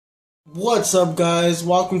What's up, guys?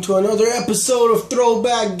 Welcome to another episode of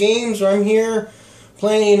Throwback Games, where I'm here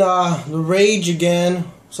playing The Rage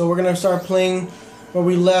again. So we're gonna start playing where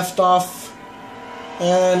we left off,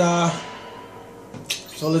 and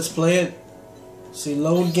so let's play it. See,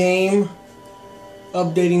 load game,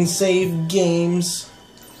 updating save games.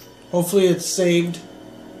 Hopefully it's saved.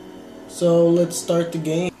 So let's start the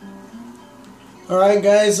game. Alright,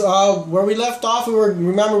 guys, where we left off, we're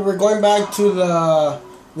going back to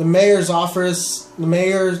the mayor's office, the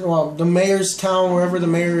mayor's town, wherever the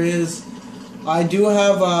mayor is. I do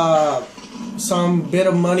have some bit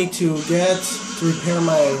of money to get to repair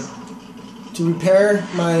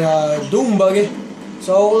my Doom buggy.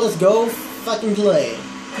 So let's go fucking play.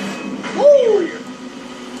 Woo! Get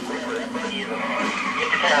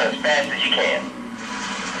to town as fast as you can.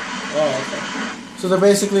 Oh, okay. So they're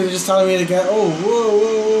basically just telling me to get. Oh, whoa,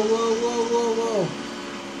 whoa, whoa, whoa, whoa, whoa, whoa.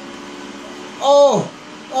 Oh!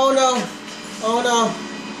 Oh no! Oh no!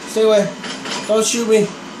 Stay away! Don't shoot me!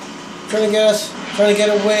 Trying to get us! Trying to get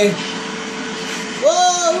away!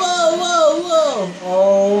 Whoa! Whoa! Whoa! Whoa!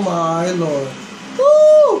 Oh my lord!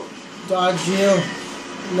 Woo! Dodge you!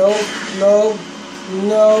 No! No!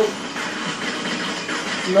 No!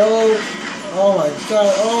 No! Oh my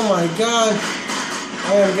god! Oh my god! I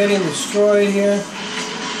am getting destroyed here.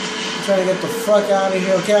 I'm trying to get the fuck out of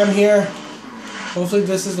here. Okay, I'm here. Hopefully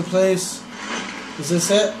this is the place. Is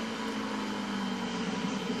this it?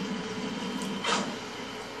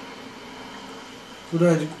 What do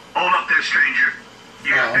I do? Hold up there, stranger.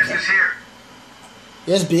 You got business here?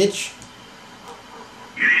 Yes, bitch.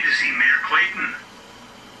 You need to see Mayor Clayton.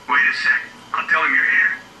 Wait a sec. I'll tell him you're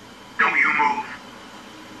here. Don't you move.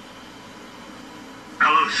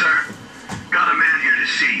 Hello, sir. Got a man here to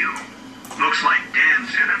see you. Looks like Dan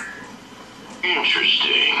sent him.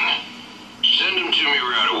 Interesting. Send him to me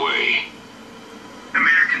right away. The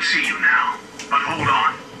mayor can see you now, but hold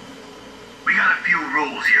on. We got a few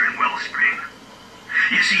rules here in Wellspring.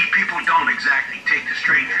 You see, people don't exactly take to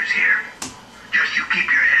strangers here. Just you keep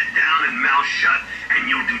your head down and mouth shut, and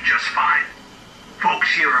you'll do just fine. Folks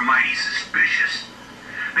here are mighty suspicious.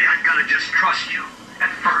 They aren't gonna just trust you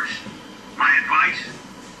at first. My advice?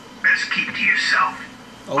 Best keep to yourself.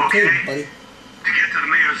 Okay, buddy. To get to the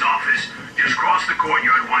mayor's office, just cross the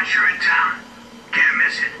courtyard once you're in town. Can't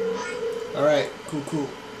miss it. Alright, cool, cool.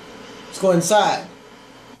 Let's go inside.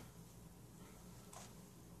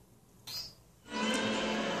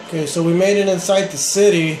 Okay, so we made it inside the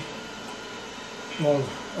city. Well,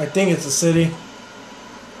 I think it's a city.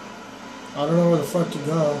 I don't know where the fuck to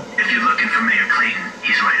go. If you're looking for Mayor Clayton,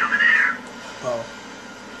 he's right over there. Oh.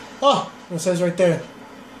 Oh! It says right there.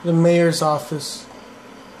 The mayor's office.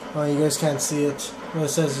 Oh, you guys can't see it. What it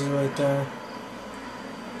says is right there.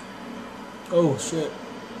 Oh, shit.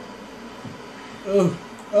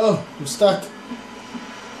 Oh, I'm stuck.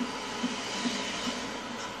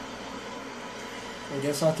 I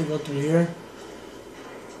guess I have to go through here.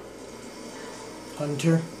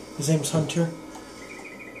 Hunter. His name's Hunter.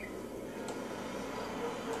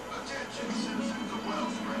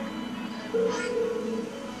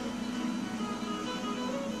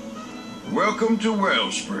 Welcome to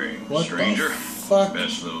Wellspring, What stranger. the fuck?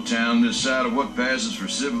 Best little town this side of what passes for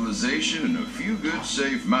civilization, and a few good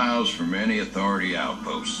safe miles from any authority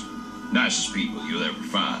outposts. Nicest people you'll ever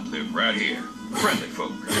find live right here. Friendly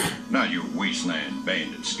folk, not your wasteland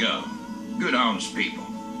bandit scum. Good honest people.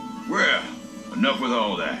 Well, enough with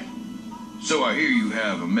all that. So I hear you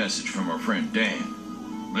have a message from our friend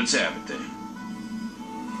Dan. Let's have it then.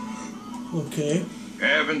 Okay.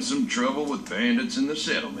 Having some trouble with bandits in the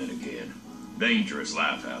settlement again. Dangerous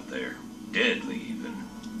life out there. Deadly even.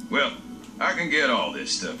 Well, I can get all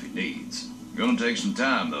this stuff he needs. Gonna take some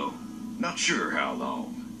time though. Not sure how long.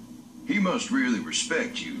 He must really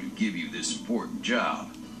respect you to give you this important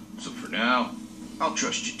job. So for now, I'll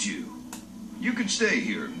trust you too. You can stay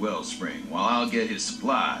here in Wellspring while I'll get his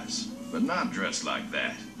supplies, but not dressed like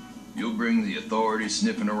that. You'll bring the authorities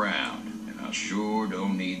sniffing around, and I sure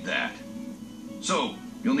don't need that. So,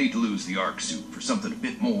 you'll need to lose the Ark suit for something a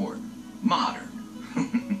bit more modern.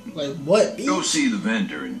 Like what? Go see the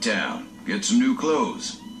vendor in town. Get some new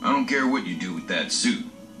clothes. I don't care what you do with that suit,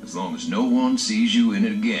 as long as no one sees you in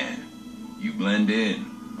it again. You blend in.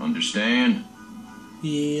 Understand?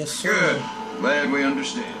 Yes, sir. Good. Glad we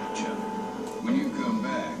understand each other. When you come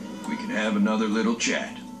back, we can have another little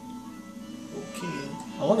chat. Okay.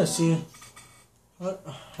 I want to see.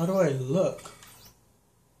 How do I look?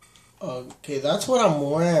 Okay, that's what I'm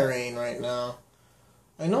wearing right now.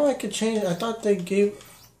 I know I could change. I thought they gave.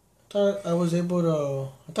 I thought I was able to.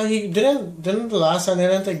 I thought he didn't. Didn't the last time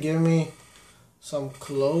didn't they give me some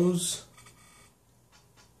clothes?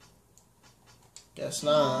 Guess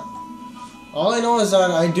not. All I know is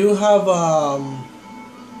that I do have, I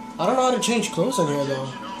don't know how to change clothes in here though.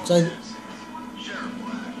 So I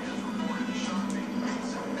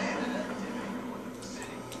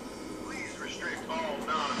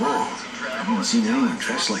haven't seen anyone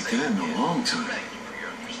dressed like that in a long time.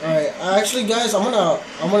 Alright, actually guys, I'm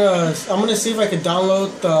gonna see if I can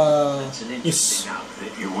download this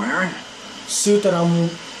Outfit you're wearing? suit that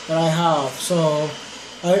I have. So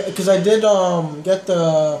because I did get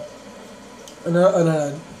a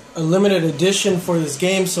limited edition for this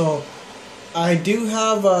game, so I do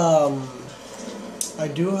have a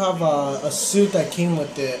suit that came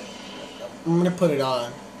with it. I'm gonna put it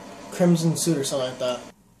on, crimson suit or something like that.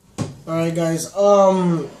 Alright guys,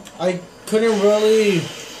 I couldn't really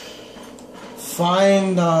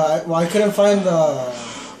find I couldn't find the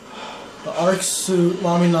ARC suit.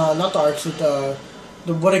 Well, I mean not the ARC suit,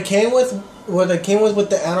 what it came with with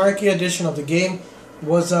the Anarchy edition of the game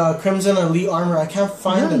was Crimson Elite armor. I can't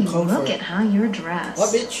find the code for it. Look at how you're dressed. What,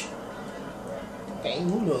 bitch? Dang,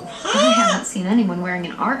 you look hot. I haven't seen anyone wearing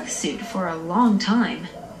an ARC suit for a long time.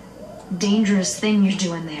 Dangerous thing you're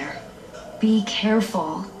doing there. Be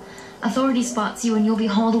careful. Authority spots you and you'll be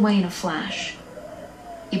hauled away in a flash.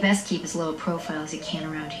 You best keep as low a profile as you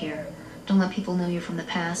can around here. Don't let people know you're from the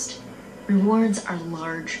past. Rewards are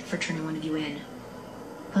large for turning one of you in.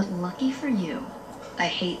 But lucky for you, I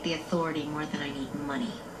hate the Authority more than I need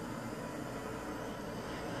money.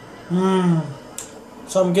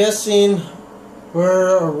 So I'm guessing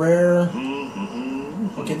we're a rare...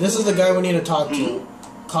 Okay, this is the guy we need to talk to.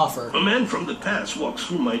 Coffer. A man from the past walks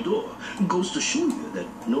through my door. Goes to show you that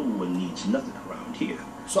no one needs nothing around here.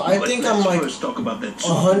 So I think I'm like first talk about that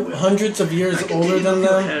hundreds of years older than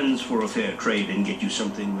them. Hands for a fair trade and get you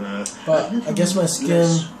something. But I guess my skin.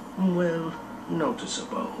 Less, well,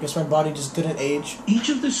 noticeable. I guess my body just didn't age. Each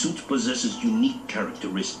of the suits possesses unique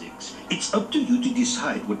characteristics. It's up to you to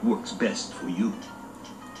decide what works best for you.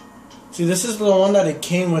 See, this is the one that it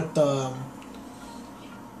came with.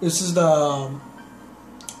 This is the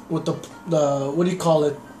with the what do you call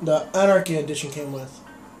it? The Anarchy edition came with.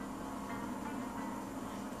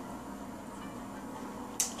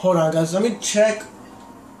 Hold on, guys. Let me check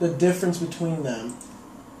the difference between them.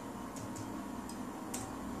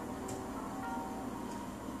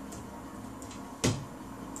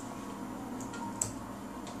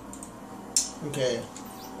 Okay,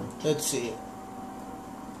 let's see.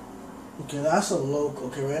 Okay, that's a local.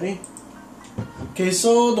 Okay, ready? Okay,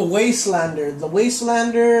 so the Wastelander. The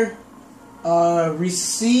Wastelander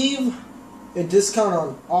receive a discount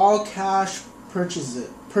on all cash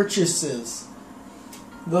purchases.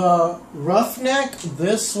 The Roughneck,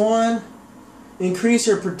 this one, increase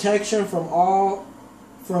your protection from all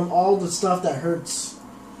the stuff that hurts.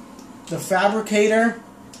 The Fabricator,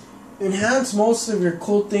 enhance most of your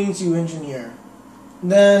cool things you engineer.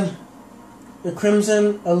 And then the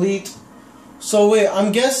Crimson Elite. So wait,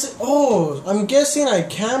 I'm guessing I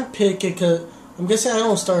can pick it because I'm guessing I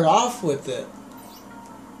don't start off with it.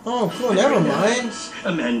 Oh, cool. Never mind.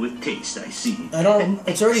 A man with taste, I see. I don't.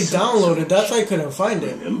 It's already downloaded. That's why I couldn't find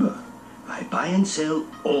it. Remember, I buy and sell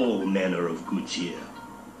all manner of goods here.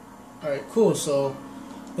 All right, cool. So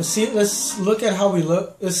let's look at how we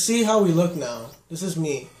look. Let's see how we look now. This is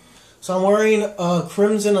me. So I'm wearing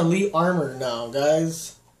Crimson Elite armor now,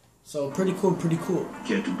 guys. So pretty cool. Pretty cool.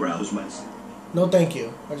 Care to browse myself? No, thank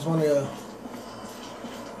you. I just want to.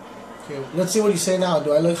 Okay, let's see what you say now.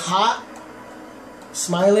 Do I look hot?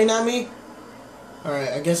 Smiling at me?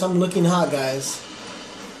 Alright, I guess I'm looking hot, guys.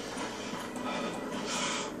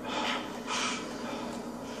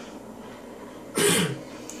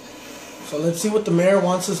 So let's see what the mayor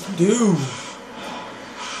wants us to do.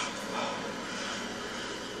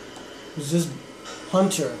 Who's this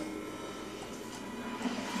Hunter?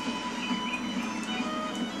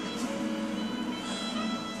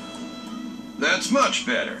 That's much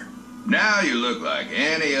better. Now you look like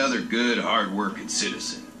any other good, hard-working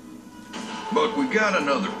citizen. But we got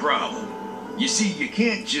another problem. You see, you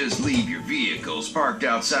can't just leave your vehicles parked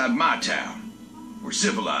outside my town. We're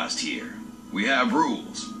civilized here. We have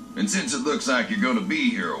rules. And since it looks like you're gonna be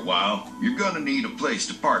here a while, you're gonna need a place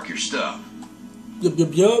to park your stuff.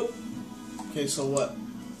 Yup. Okay, so what?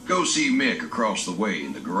 Go see Mick across the way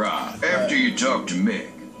in the garage. After you talk to Mick,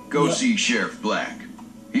 go see Sheriff Black.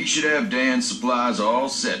 He should have Dan's supplies all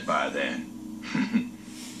set by then.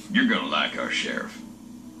 You're gonna like our sheriff.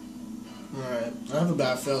 Alright, I have a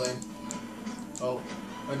bad feeling. Oh,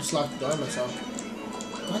 I just locked the door myself.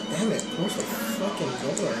 God damn it, close the fucking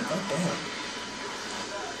door. God damn.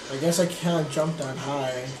 I guess I can't jump that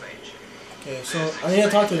high. Okay, so I need to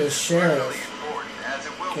talk to the sheriff.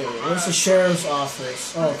 Okay, where's the sheriff's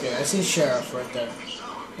office? Oh, okay, I see sheriff right there.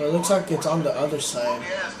 But it looks like it's on the other side.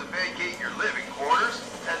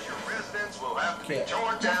 Okay.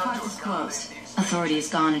 Jeff Potts is closed. Authorities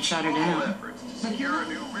gone and shut her down.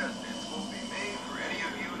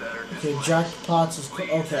 Okay, Jack Potts is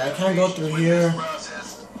okay. I can't go through here.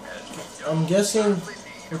 I'm guessing.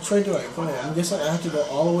 Which way do I go? I'm guessing I have to go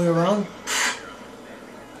all the way around.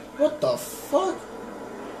 What the fuck?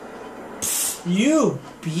 You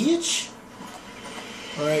bitch!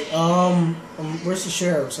 Alright, where's the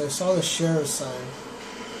sheriff's? I saw the sheriff's sign.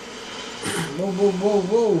 Whoa, whoa, whoa,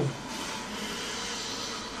 whoa.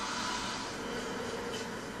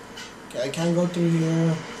 Okay, I can't go through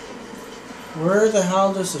here. Where the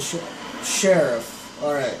hell does the sheriff?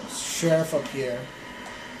 Alright, sheriff up here.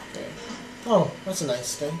 Okay. Oh, that's a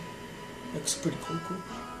nice thing. Looks pretty cool.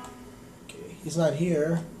 Okay, he's not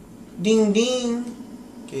here. Ding ding!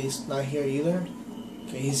 Okay, he's not here either.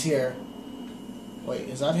 Okay, he's here. Wait,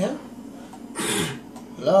 is that him?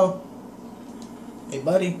 Hello? Hey,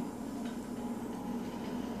 buddy.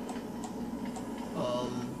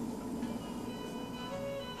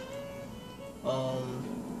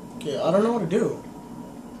 Okay, I don't know what to do.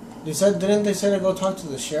 Didn't they say to go talk to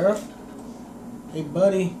the sheriff? Hey,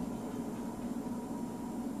 buddy.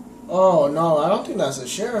 Oh, no, I don't think that's the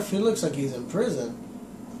sheriff. He looks like he's in prison.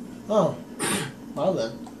 Oh, well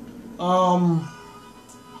then. I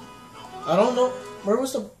don't know. Where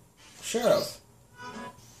was the sheriff?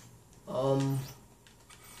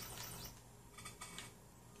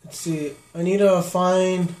 Let's see. I need to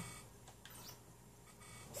find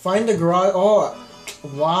the garage. Oh,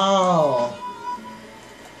 wow.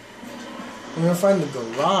 I'm gonna find the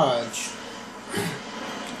garage.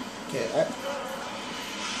 Okay,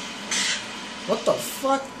 what the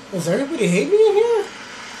fuck? Does everybody hate me in here?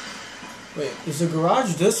 Wait, is the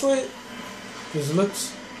garage this way? Because it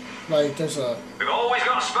looks like there's a... We've always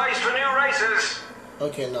got space for new races.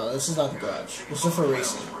 Okay, no, this is not the garage. It's just for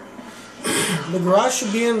racing. The garage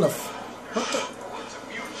should be in the... What the...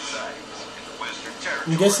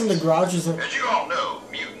 I'm guessing the garage is in... As you all know,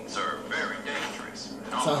 mutants are very dangerous.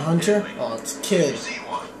 It's a hunter? Oh, it's a kid. See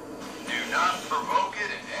one. Do not provoke it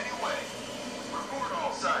in any way. Report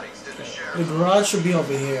all sightings to the sheriff. The garage should be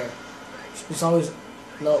over here. It's always...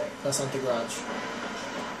 No, that's not the garage.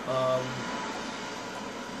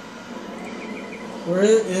 Where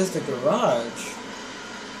is the garage?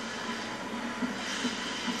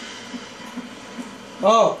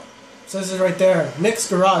 Oh, it says it right there. Nick's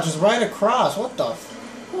garage is right across. What the?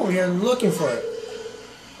 Oh, we're looking for it.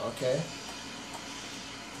 Okay.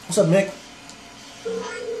 What's up, Nick?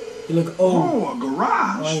 You look old. Oh, a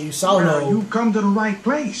garage. Oh, you sound well, old. you've come to the right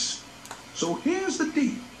place. So here's the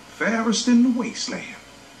deal. Fairest in the wasteland.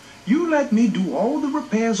 You let me do all the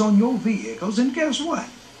repairs on your vehicles, and guess what?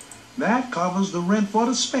 That covers the rent for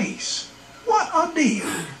the space. What a deal.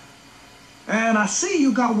 And I see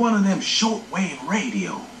you got one of them shortwave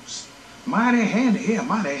radios. Mighty handy here,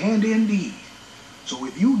 mighty handy indeed. So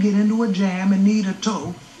if you get into a jam and need a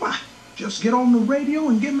tow, why, just get on the radio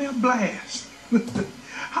and give me a blast.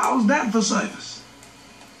 How's that for service?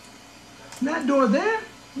 That door there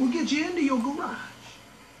will get you into your garage.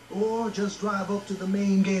 Or just drive up to the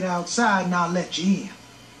main gate outside and I'll let you in.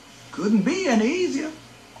 Couldn't be any easier.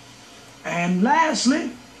 And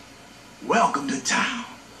lastly, welcome to town.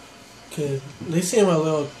 Okay, they seem a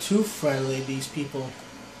little too friendly, these people.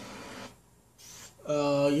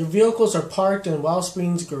 Your vehicles are parked in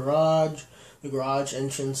Wellspring's garage. The garage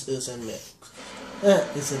entrance is in mix.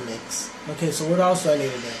 It's in mix. Okay, so what else do I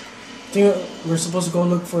need to do? I think we're supposed to go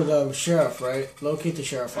look for the sheriff, right? Locate the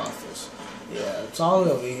sheriff office. Yeah, it's all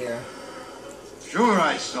over here. Sure,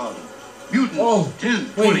 I saw them. Mutants, Oh, 10,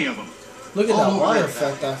 wait. 20 of them. Look at All that over water that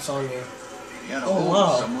effect valley. that's on here. He had a Oh, hold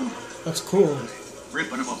wow. of someone, That's cool.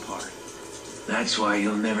 ripping them apart. That's why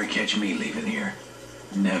you'll never catch me leaving here.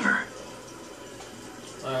 Never.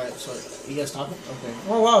 Alright, so you guys talking? Okay.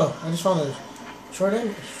 Oh wow, I just found a short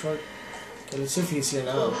end. Okay, let's see if he's here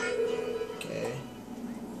now. Okay.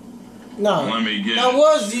 No, Let me guess. that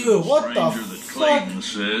was you. What the Stranger that fuck? Clayton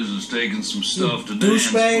says is taking some stuff to Dan's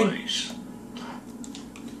douchebag. place.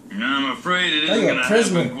 And I'm afraid it Now isn't you're a going to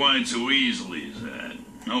prisoner. happen quite so easily as that.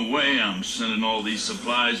 No way I'm sending all these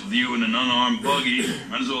supplies with you in an unarmed buggy.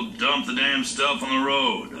 Might as well dump the damn stuff on the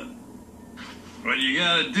road. What you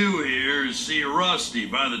gotta do here is see Rusty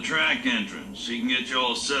by the track entrance. He can get you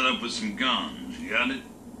all set up with some guns. You got it?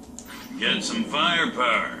 Get some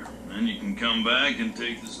firepower. Then you can come back and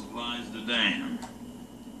take the supplies to Dan.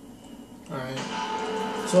 Alright.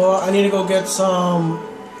 So I need to go get some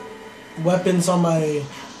weapons on my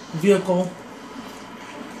vehicle.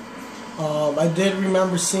 I did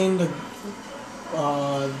remember seeing the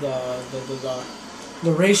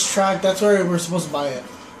racetrack. That's where we're supposed to buy it.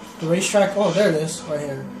 The racetrack. Oh, there it is, right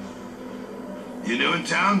here. You new in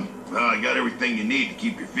town? Well, I got everything you need to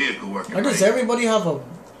keep your vehicle working. Why does everybody have a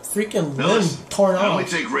freaking limb Listen, torn I only off?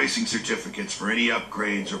 take racing certificates for any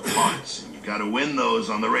upgrades or parts, and you got to win those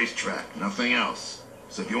on the racetrack, nothing else.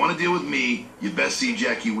 So if you want to deal with me, you best see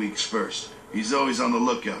Jackie Weeks first. He's always on the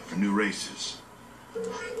lookout for new races.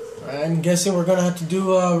 I'm guessing we're gonna have to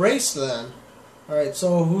do a race then. Alright,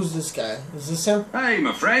 so who's this guy? Is this him? Hey,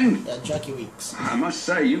 my friend. Yeah, Jackie Weeks. I must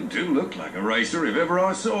say, you do look like a racer if ever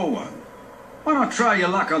I saw one. Why not try your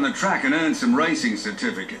luck on the track and earn some racing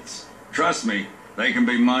certificates? Trust me, they can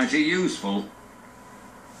be mighty useful.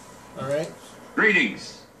 Alright.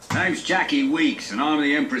 Greetings. Name's Jackie Weeks, and I'm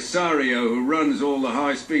the impresario who runs all the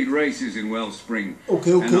high-speed races in Wellspring.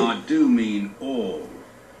 Okay. And I do mean all.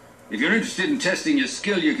 If you're interested in testing your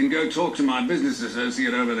skill, you can go talk to my business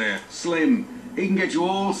associate over there, Slim. He can get you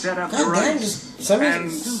all set up to God damn, race. just send me...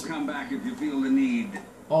 And do come back if you feel the need.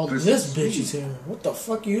 Oh, for this some bitch speed. is here. What the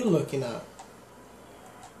fuck are you looking at?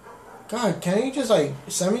 God, can't you just, like,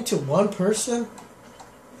 send me to one person?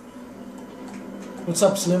 What's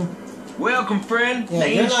up, Slim? Welcome, friend. Yeah,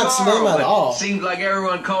 Name's you're not Carl, Slim at but all. Seems like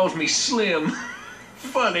everyone calls me Slim.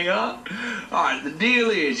 Funny, huh? All right, the deal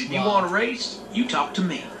is, if you Wow. want to race, you talk to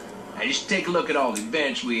me. Now, just take a look at all the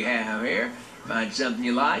events we have here. Find something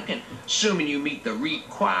you like, and assuming you meet the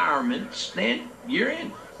requirements, then you're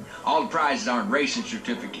in. All the prizes aren't racing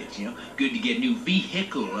certificates, you know. Good to get new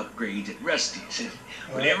vehicle upgrades at Rusty's.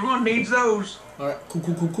 But everyone needs those. Alright,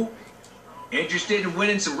 cool. Interested in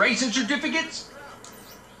winning some racing certificates?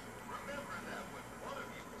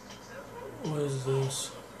 What is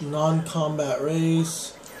this? Non-combat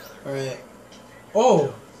race. Alright.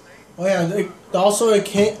 Oh yeah, also it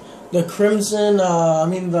can't... The Crimson,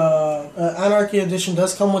 the Anarchy Edition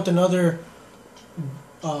does come with another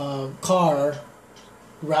car,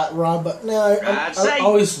 Rat Rod, but I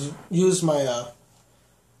always use my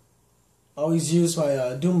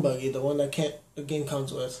Doom Buggy, the one that the game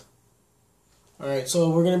comes with. Alright, so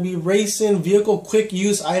we're gonna be racing. Vehicle quick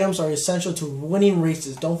use items are essential to winning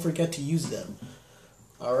races. Don't forget to use them.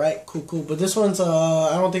 Alright, cool. But this one's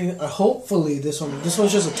I don't think hopefully this one's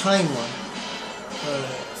just a time one.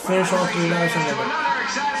 Alright. Finish all 3 laps and Another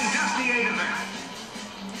exciting Dusty 8 event.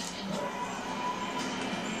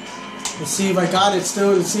 let's see if I got it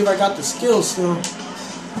still. Let's see if I got the skills still.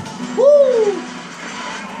 Woo!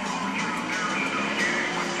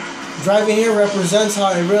 Driving here represents how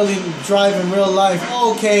I really drive in real life.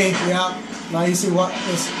 Okay, yeah. Now you see why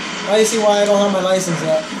I don't have my license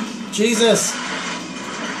yet. Jesus!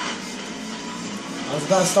 I was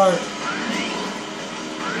about to start.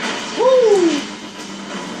 Woo!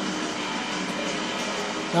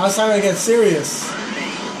 Now it's time to get serious.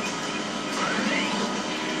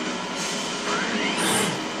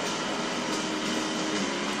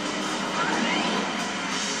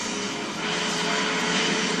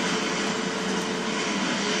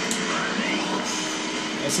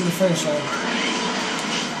 I see the finish line.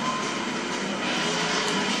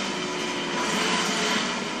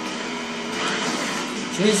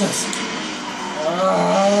 Jesus.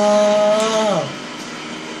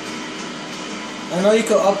 I know you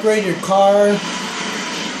can upgrade your car.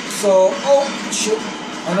 So, oh shit!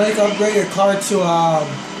 I know you can upgrade your car to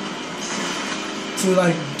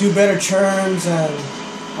like do better turns and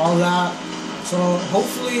all that. So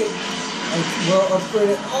hopefully, I will upgrade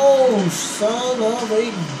it. Oh, son of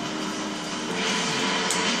a!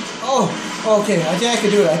 Oh, okay. I think I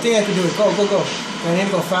can do it. Go. I need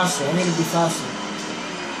to go faster. I need to be faster.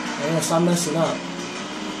 I need to stop messing up.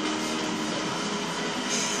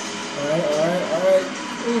 Alright.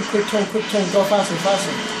 Ooh, quick turn. Go faster.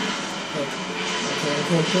 Okay.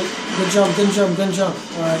 Good jump.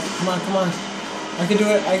 Alright, come on. I can do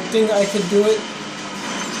it. I think I can do it.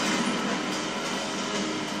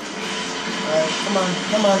 Alright,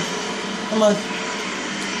 come on.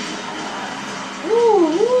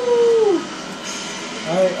 Woo!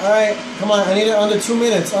 Alright. Come on, I need it under 2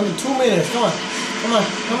 minutes. Come on.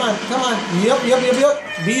 Yup.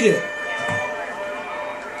 Beat it.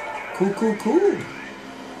 Cool.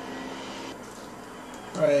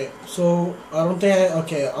 Alright, so I don't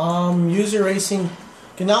think user racing.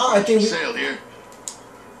 Okay, now I think Sale here.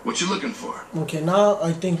 What you looking for? Okay, now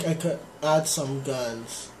I think I could add some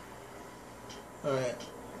guns. Alright.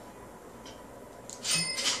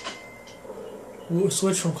 We'll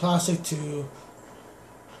switch from classic to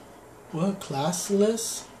what?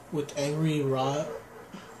 Classless with angry rod.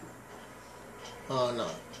 Oh no.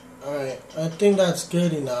 Alright, I think that's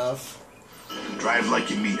good enough. Drive like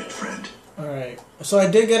you mean it, friend. Alright, so I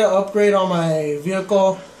did get an upgrade on my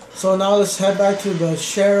vehicle. So now let's head back to the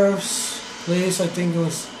sheriff's place. I think it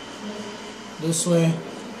was this way.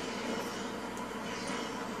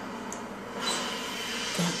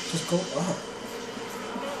 God, just go up.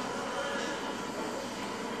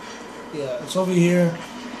 Yeah, it's over here.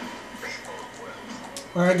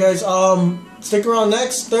 Alright guys, stick around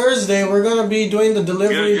next Thursday. We're gonna be doing the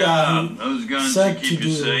delivery. Good job. Those guns should keep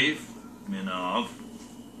you safe. Enough.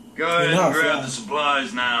 Go ahead and grab the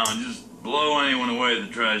supplies now and just blow anyone away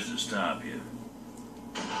that tries to stop you.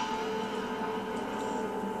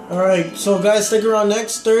 Alright, so guys, stick around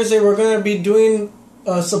next Thursday. We're going to be doing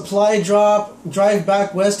a supply drop, drive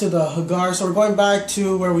back west to the Hagar. So we're going back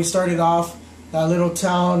to where we started off, that little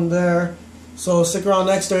town there. So stick around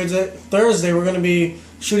next Thursday. We're going to be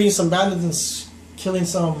shooting some bandits and killing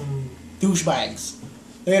some douchebags.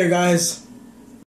 Later, guys.